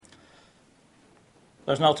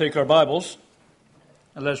Let's now take our Bibles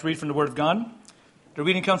and let's read from the Word of God. The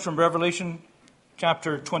reading comes from Revelation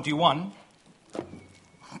chapter 21.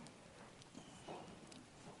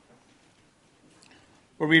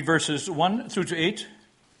 We'll read verses 1 through to 8,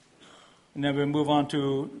 and then we'll move on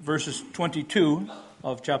to verses 22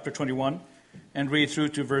 of chapter 21 and read through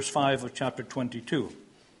to verse 5 of chapter 22.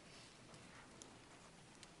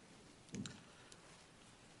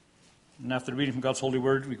 And after reading from God's holy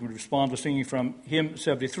word, we can respond to singing from hymn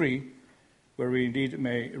 73, where we indeed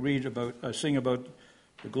may sing about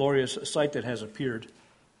the glorious sight that has appeared,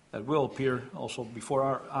 that will appear also before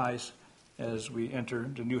our eyes as we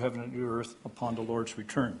enter the new heaven and new earth upon the Lord's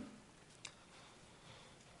return.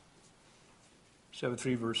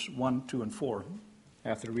 73, verse 1, 2, and 4,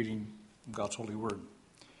 after reading God's holy word.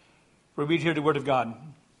 We read here the word of God.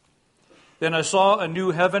 Then I saw a new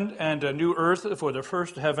heaven and a new earth, for the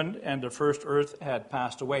first heaven and the first earth had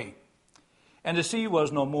passed away, and the sea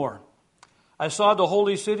was no more. I saw the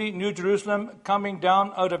holy city, New Jerusalem, coming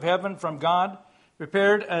down out of heaven from God,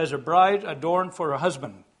 prepared as a bride adorned for her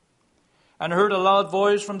husband. And I heard a loud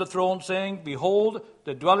voice from the throne saying, Behold,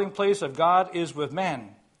 the dwelling place of God is with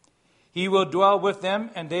man. He will dwell with them,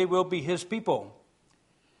 and they will be his people.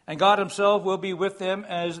 And God himself will be with them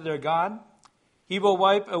as their God. He will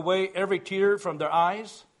wipe away every tear from their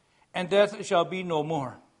eyes, and death shall be no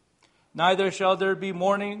more. Neither shall there be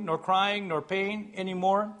mourning, nor crying, nor pain any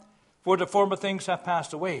more, for the former things have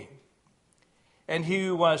passed away. And he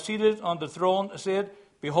who was seated on the throne said,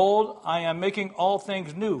 Behold, I am making all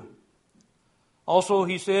things new. Also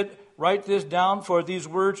he said, Write this down, for these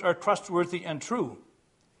words are trustworthy and true.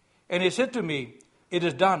 And he said to me, It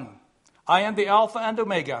is done. I am the Alpha and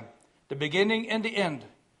Omega, the beginning and the end.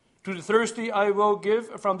 To the thirsty I will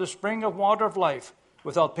give from the spring of water of life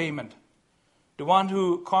without payment. The one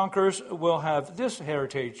who conquers will have this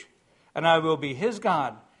heritage, and I will be his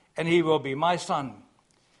God, and he will be my son.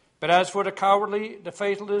 But as for the cowardly, the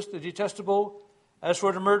faithless, the detestable, as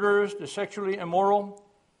for the murderers, the sexually immoral,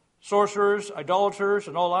 sorcerers, idolaters,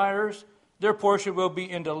 and all liars, their portion will be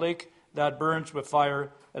in the lake that burns with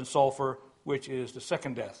fire and sulfur, which is the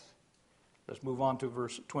second death. Let's move on to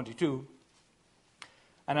verse 22.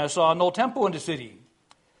 And I saw no temple in the city,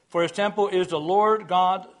 for his temple is the Lord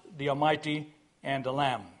God, the Almighty, and the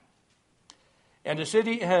Lamb. And the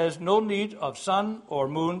city has no need of sun or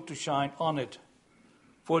moon to shine on it,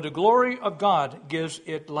 for the glory of God gives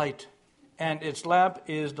it light, and its lamp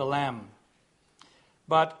is the Lamb.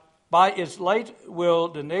 But by its light will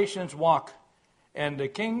the nations walk, and the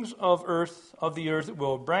kings of the earth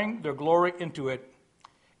will bring their glory into it,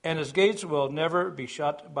 and its gates will never be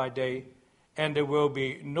shut by day, and there will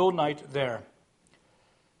be no night there.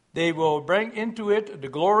 They will bring into it the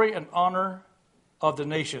glory and honor of the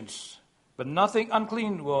nations, but nothing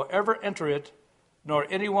unclean will ever enter it, nor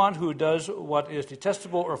anyone who does what is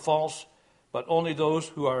detestable or false, but only those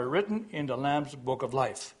who are written in the Lamb's book of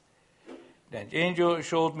life. Then the angel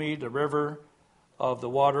showed me the river of the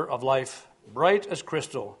water of life, bright as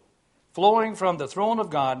crystal, flowing from the throne of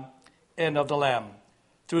God and of the Lamb,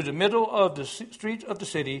 through the middle of the street of the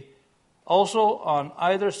city. Also on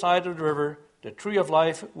either side of the river, the tree of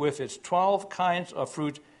life with its 12 kinds of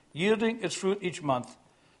fruit, yielding its fruit each month.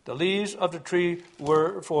 The leaves of the tree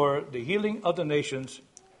were for the healing of the nations.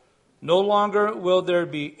 No longer will there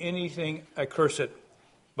be anything accursed,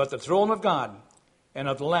 but the throne of God and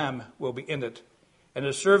of the Lamb will be in it, and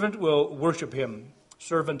the servants will worship him.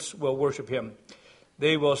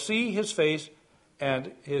 They will see his face,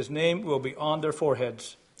 and his name will be on their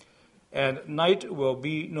foreheads, and night will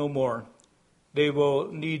be no more. They will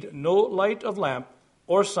need no light of lamp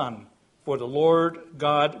or sun, for the Lord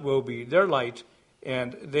God will be their light,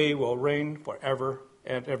 and they will reign forever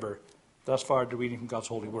and ever. Thus far, the reading from God's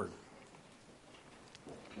holy word.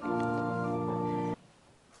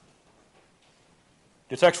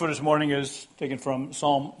 The text for this morning is taken from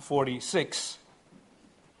Psalm 46.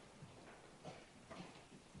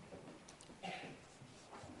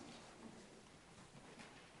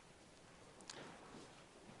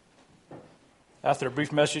 After a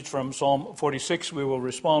brief message from Psalm 46, we will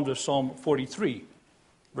respond to Psalm 43,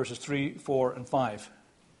 verses 3, 4, and 5.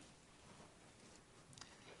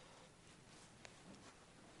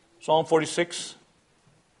 Psalm 46,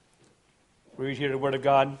 we read here the word of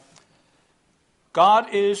God.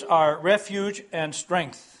 God is our refuge and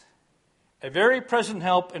strength, a very present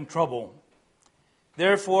help in trouble.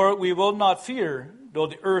 Therefore we will not fear, though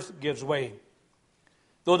the earth gives way,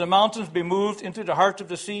 though the mountains be moved into the heart of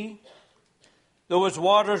the sea, though its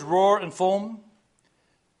waters roar and foam,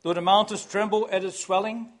 though the mountains tremble at its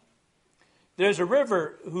swelling. There is a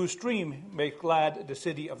river whose stream makes glad the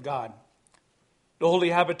city of God, the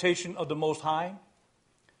holy habitation of the Most High.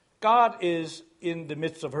 God is in the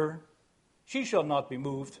midst of her. She shall not be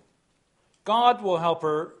moved. God will help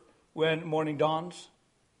her when morning dawns.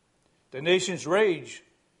 The nations rage,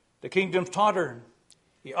 the kingdoms totter.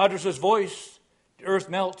 He utters his voice, the earth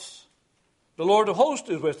melts. The Lord of hosts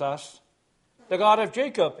is with us. The God of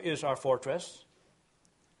Jacob is our fortress.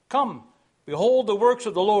 Come, behold the works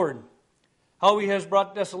of the Lord, how he has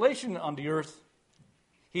brought desolation on the earth.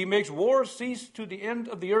 He makes war cease to the end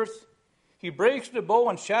of the earth. He breaks the bow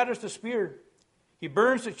and shatters the spear. He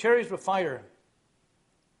burns the chariots with fire.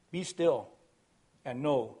 Be still and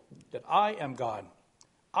know that I am God.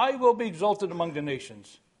 I will be exalted among the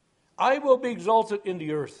nations. I will be exalted in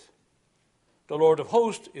the earth. The Lord of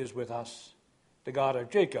hosts is with us. The God of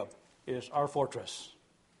Jacob is our fortress.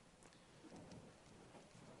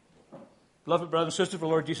 Beloved brothers and sisters of the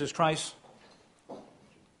Lord Jesus Christ,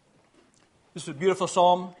 this is a beautiful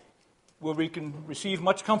psalm where we can receive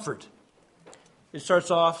much comfort. It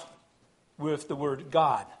starts off with the word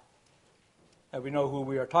God. And we know who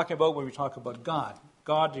we are talking about when we talk about God.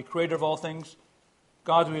 God, the creator of all things.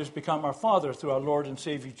 God who has become our Father through our Lord and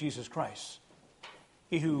Savior Jesus Christ.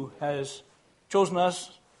 He who has chosen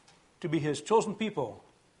us to be his chosen people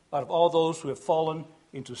out of all those who have fallen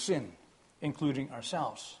into sin, including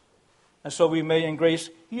ourselves. And so we may in grace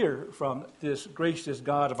hear from this gracious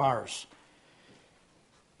God of ours.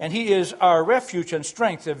 And he is our refuge and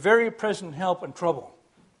strength, a very present help in trouble.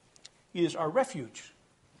 He is our refuge.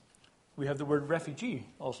 We have the word refugee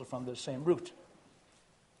also from the same root.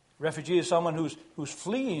 Refugee is someone who's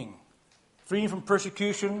fleeing from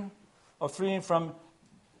persecution or fleeing from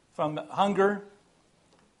hunger,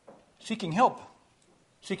 seeking help,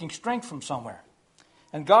 seeking strength from somewhere.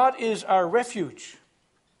 And God is our refuge.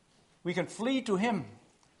 We can flee to him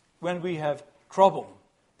when we have trouble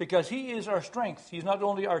because he is our strength. He's not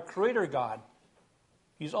only our creator God,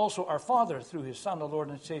 he's also our Father through his Son, the Lord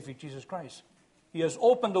and Savior Jesus Christ. He has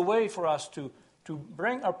opened the way for us to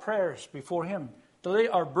bring our prayers before him, to lay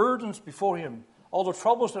our burdens before him, all the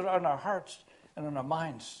troubles that are in our hearts and in our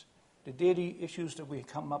minds, the daily issues that we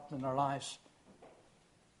come up in our lives.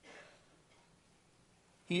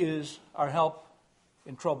 He is our help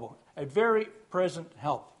in trouble, a very present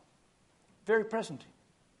help. Very present.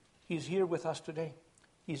 He's here with us today.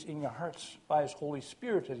 He's in your hearts by his Holy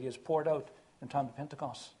Spirit that he has poured out in time of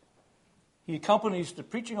Pentecost. He accompanies the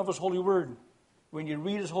preaching of his holy word. When you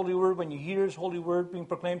read his holy word, when you hear his holy word being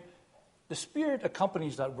proclaimed, the Spirit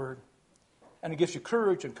accompanies that word, and it gives you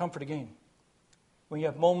courage and comfort again. When you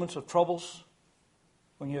have moments of troubles,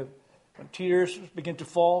 when tears begin to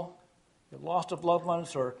fall, the loss of loved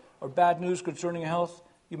ones or bad news concerning health,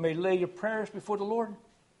 you may lay your prayers before the Lord,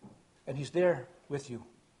 and he's there with you,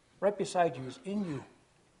 right beside you, he's in you.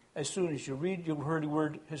 As soon as you read your holy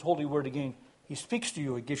word, his holy word again, he speaks to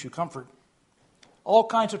you, it gives you comfort. All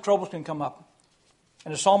kinds of troubles can come up.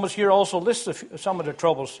 And the psalmist here also lists some of the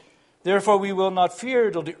troubles. Therefore we will not fear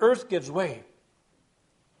till the earth gives way.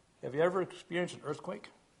 Have you ever experienced an earthquake?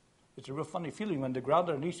 It's a real funny feeling when the ground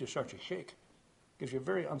underneath you starts to shake. It gives you a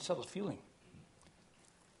very unsettled feeling.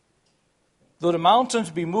 Though the mountains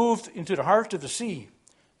be moved into the heart of the sea,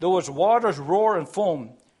 though its waters roar and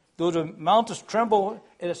foam, though the mountains tremble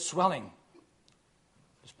in its swelling.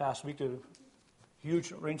 This past week, a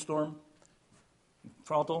huge rainstorm in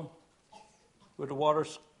Toronto, where the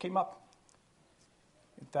waters came up.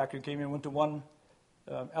 In fact, we came in, went to one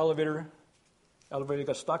elevator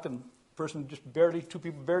got stuck, and two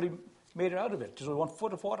people barely made it out of it. There's 1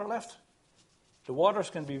 foot of water left. The waters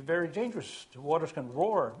can be very dangerous. The waters can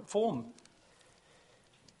roar, foam.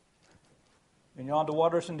 When you're on the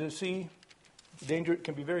waters in the sea, danger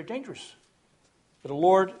can be very dangerous. But the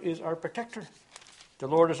Lord is our protector. The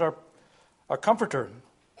Lord is our comforter.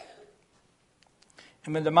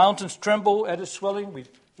 And when the mountains tremble at its swelling, we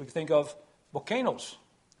think of volcanoes,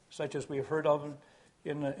 such as we have heard of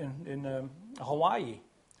in Hawaii,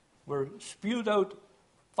 where spewed out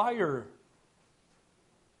fire,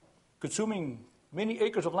 consuming many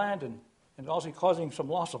acres of land and also causing some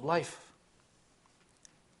loss of life.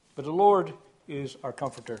 But the Lord is our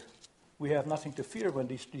comforter. We have nothing to fear when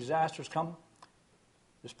these disasters come.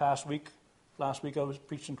 Last week I was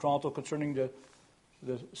preaching in Toronto concerning the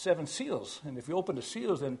 7 seals. And if you open the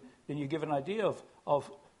seals, then you give an idea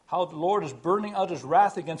of how the Lord is burning out his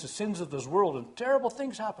wrath against the sins of this world, and terrible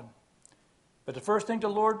things happen. But the first thing the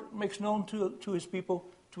Lord makes known to his people,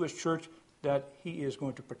 to his church, that he is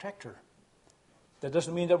going to protect her. That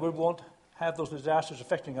doesn't mean that we won't have those disasters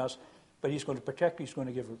affecting us, but he's going to protect, he's going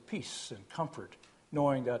to give her peace and comfort,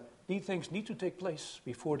 knowing that these things need to take place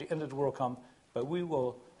before the end of the world comes, but we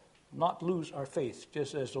will not lose our faith,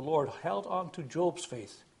 just as the Lord held on to Job's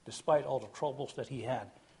faith despite all the troubles that he had.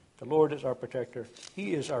 The Lord is our protector.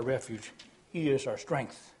 He is our refuge. He is our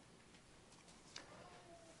strength.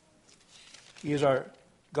 He is our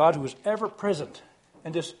God who is ever present.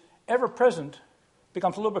 And this ever present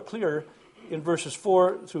becomes a little bit clearer in verses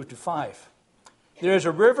 4 through to 5. There is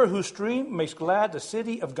a river whose stream makes glad the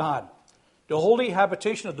city of God, the holy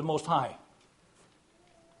habitation of the Most High.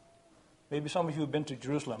 Maybe some of you have been to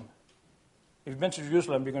Jerusalem. If you've been to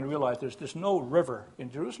Jerusalem, you're going to realize there's no river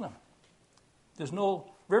in Jerusalem. There's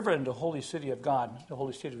no river in the holy city of God, the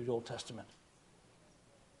holy city of the Old Testament.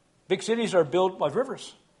 Big cities are built by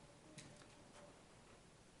rivers.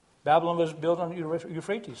 Babylon was built on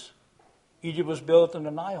Euphrates. Egypt was built on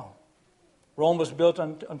the Nile. Rome was built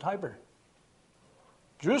on Tiber.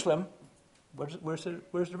 Jerusalem, where's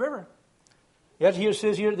the river? Yet here it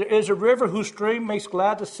says here, there is a river whose stream makes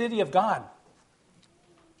glad the city of God.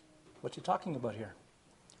 What's he talking about here?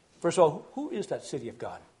 First of all, who is that city of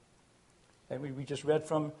God? And we just read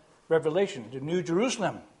from Revelation, the New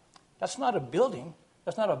Jerusalem. That's not a building.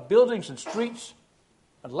 That's not a buildings and streets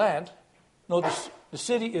and land. No, the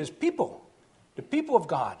city is people, the people of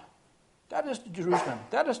God. That is the Jerusalem.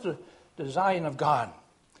 That is the Zion of God,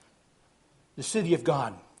 the city of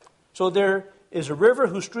God. So there is a river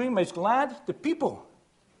whose stream makes glad the people.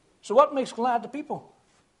 So what makes glad the people?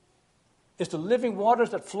 It's the living waters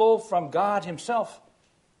that flow from God himself.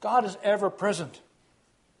 God is ever present.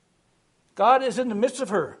 God is in the midst of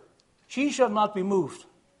her. She shall not be moved.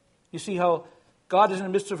 You see how God is in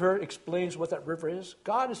the midst of her explains what that river is?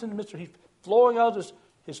 God is in the midst of her. He's flowing out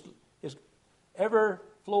his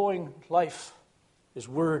ever-flowing life, his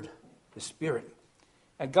word, his spirit.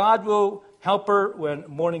 And God will help her when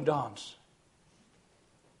morning dawns.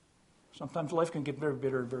 Sometimes life can get very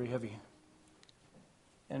bitter and very heavy.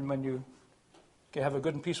 And when you can have a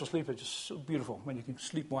good and peaceful sleep, it's just so beautiful when you can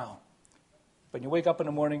sleep well. But you wake up in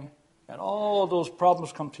the morning and all those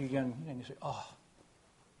problems come to you again, and you say, oh.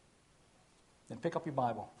 Then pick up your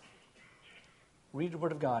Bible. Read the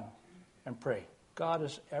Word of God and pray. God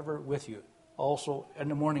is ever with you. Also in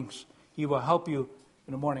the mornings. He will help you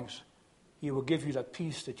in the mornings. He will give you that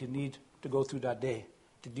peace that you need to go through that day,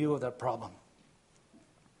 to deal with that problem.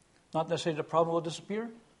 Not necessarily the problem will disappear,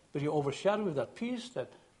 but you overshadow with that peace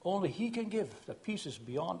that only He can give. That peace is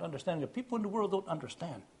beyond understanding. The people in the world don't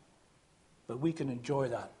understand. But we can enjoy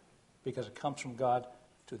that because it comes from God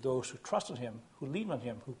to those who trust in Him, who lean on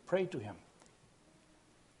Him, who pray to Him.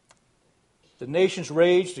 The nations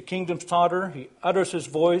rage, the kingdoms totter. He utters His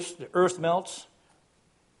voice, the earth melts.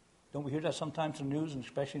 Don't we hear that sometimes in the news, and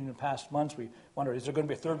especially in the past months? We wonder, is there going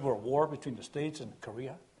to be a third world war between the States and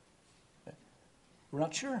Korea? We're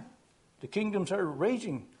not sure. The kingdoms are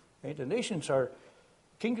raging. Right? The nations are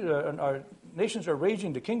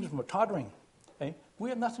raging. The kingdoms are tottering. Right? We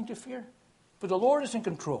have nothing to fear. But the Lord is in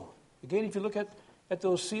control. Again, if you look at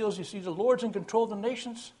those seals, you see the Lord's in control of the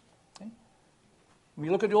nations. Okay? When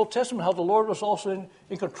you look at the Old Testament, how the Lord was also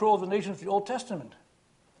in control of the nations of the Old Testament.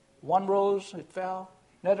 One rose, it fell.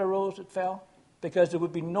 Another rose, it fell. Because there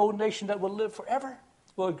would be no nation that will live forever.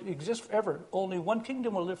 Will exist forever. Only one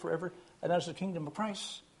kingdom will live forever, and that's the kingdom of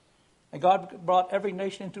Christ. And God brought every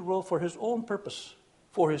nation into the world for His own purpose,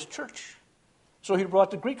 for His church. So He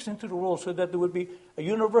brought the Greeks into the world so that there would be a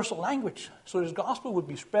universal language, so His gospel would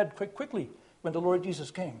be spread quickly when the Lord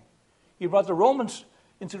Jesus came. He brought the Romans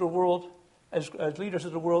into the world as leaders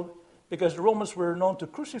of the world because the Romans were known to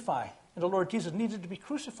crucify, and the Lord Jesus needed to be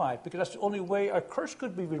crucified because that's the only way our curse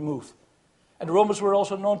could be removed. And the Romans were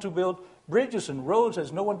also known to build bridges and roads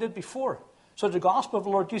as no one did before. So the gospel of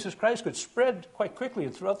the Lord Jesus Christ could spread quite quickly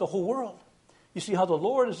and throughout the whole world. You see how the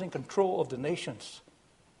Lord is in control of the nations.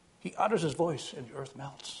 He utters His voice and the earth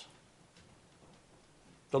melts.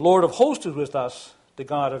 The Lord of hosts is with us. The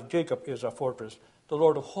God of Jacob is our fortress. The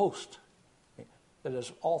Lord of hosts, that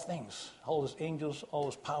is all things, all His angels, all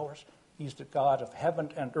His powers. He's the God of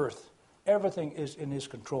heaven and earth. Everything is in His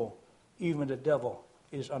control. Even the devil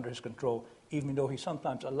is under His control, even though He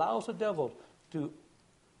sometimes allows the devil to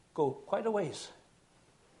go quite a ways.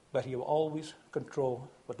 But He will always control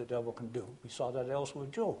what the devil can do. We saw that also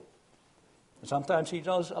with Job. And sometimes He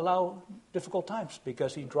does allow difficult times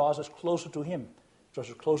because He draws us closer to Him,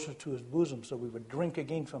 draws us closer to His bosom so we would drink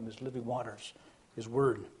again from His living waters, His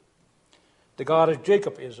word. The God of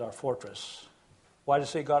Jacob is our fortress. Why does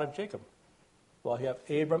it say God of Jacob? Well, you have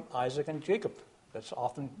Abram, Isaac, and Jacob. That's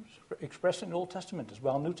often expressed in the Old Testament as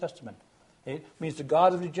well, New Testament. It means the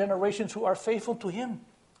God of the generations who are faithful to Him.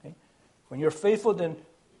 Okay? When you're faithful, then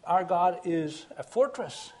our God is a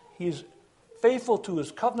fortress. He's faithful to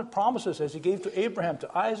his covenant promises as he gave to Abraham,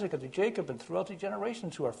 to Isaac, and to Jacob, and throughout the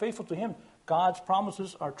generations who are faithful to him. God's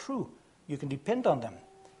promises are true. You can depend on them.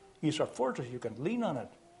 He's our fortress. You can lean on it.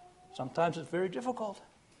 Sometimes it's very difficult,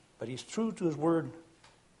 but he's true to his word.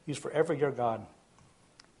 He's forever your God.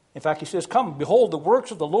 In fact, he says, come, behold the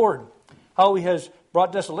works of the Lord, how he has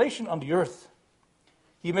brought desolation on the earth.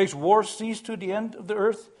 He makes war cease to the end of the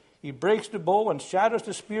earth. He breaks the bow and shatters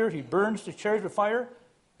the spear. He burns the chariot with fire.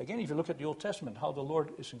 Again, if you look at the Old Testament, how the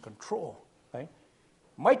Lord is in control. Right?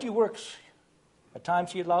 Mighty works. At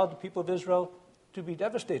times he allowed the people of Israel to be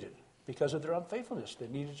devastated because of their unfaithfulness. They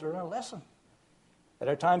needed to learn a lesson. At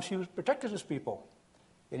other times he protected his people.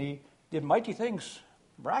 And he did mighty things,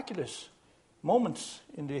 miraculous moments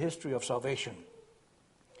in the history of salvation.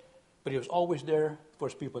 But he was always there for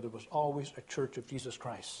his people. There was always a church of Jesus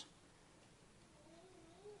Christ.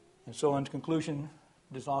 And so in conclusion,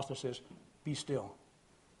 this author says, be still.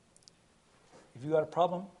 If you got a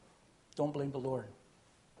problem, don't blame the Lord.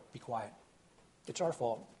 Be quiet. It's our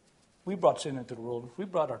fault. We brought sin into the world. We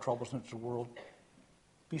brought our troubles into the world.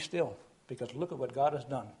 Be still, because look at what God has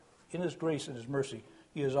done. In his grace and his mercy,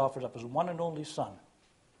 he has offered up his one and only Son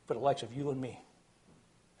for the likes of you and me.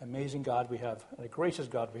 Amazing God we have, and a gracious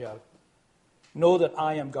God we have. Know that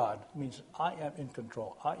I am God. It means I am in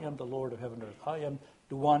control. I am the Lord of heaven and earth. I am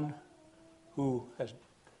the one who has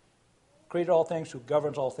created all things, who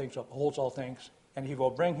governs all things, upholds all things, and he will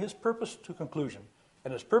bring his purpose to conclusion.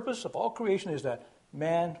 And his purpose of all creation is that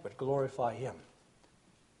man would glorify him.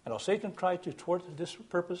 And although Satan tried to thwart this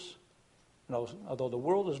purpose, and although the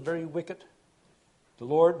world is very wicked, the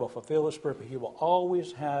Lord will fulfill his purpose. He will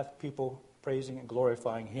always have people praising and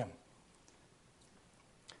glorifying him.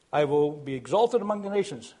 I will be exalted among the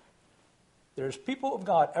nations. There's people of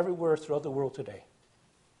God everywhere throughout the world today.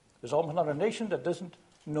 There's almost not a nation that doesn't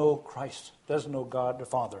know Christ, doesn't know God the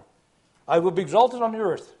Father. I will be exalted on the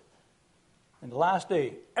earth. In the last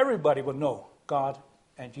day, everybody will know God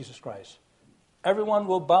and Jesus Christ. Everyone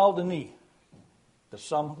will bow the knee, but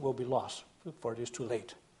some will be lost, for it is too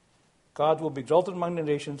late. God will be exalted among the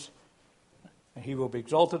nations, and he will be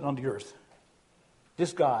exalted on the earth.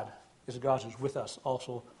 This God is a God who's with us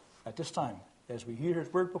also at this time. As we hear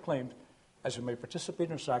his word proclaimed, as we may participate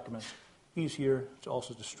in the sacraments, he's here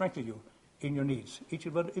also to strengthen you in your needs. Each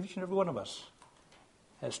and every one of us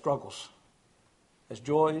has struggles, has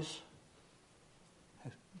joys.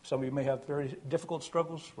 Some of you may have very difficult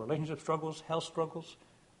struggles, relationship struggles, health struggles,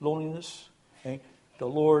 loneliness. Okay? The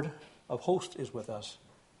Lord of hosts is with us.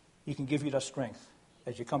 He can give you that strength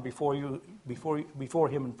as you come before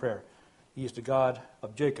him in prayer. He is the God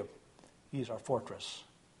of Jacob. He is our fortress.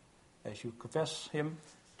 As you confess him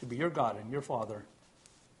to be your God and your Father,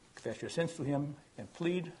 confess your sins to him and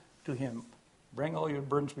plead to him. Bring all your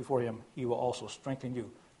burdens before him. He will also strengthen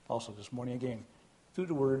you also this morning again through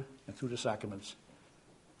the word and through the sacraments.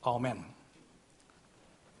 Amen.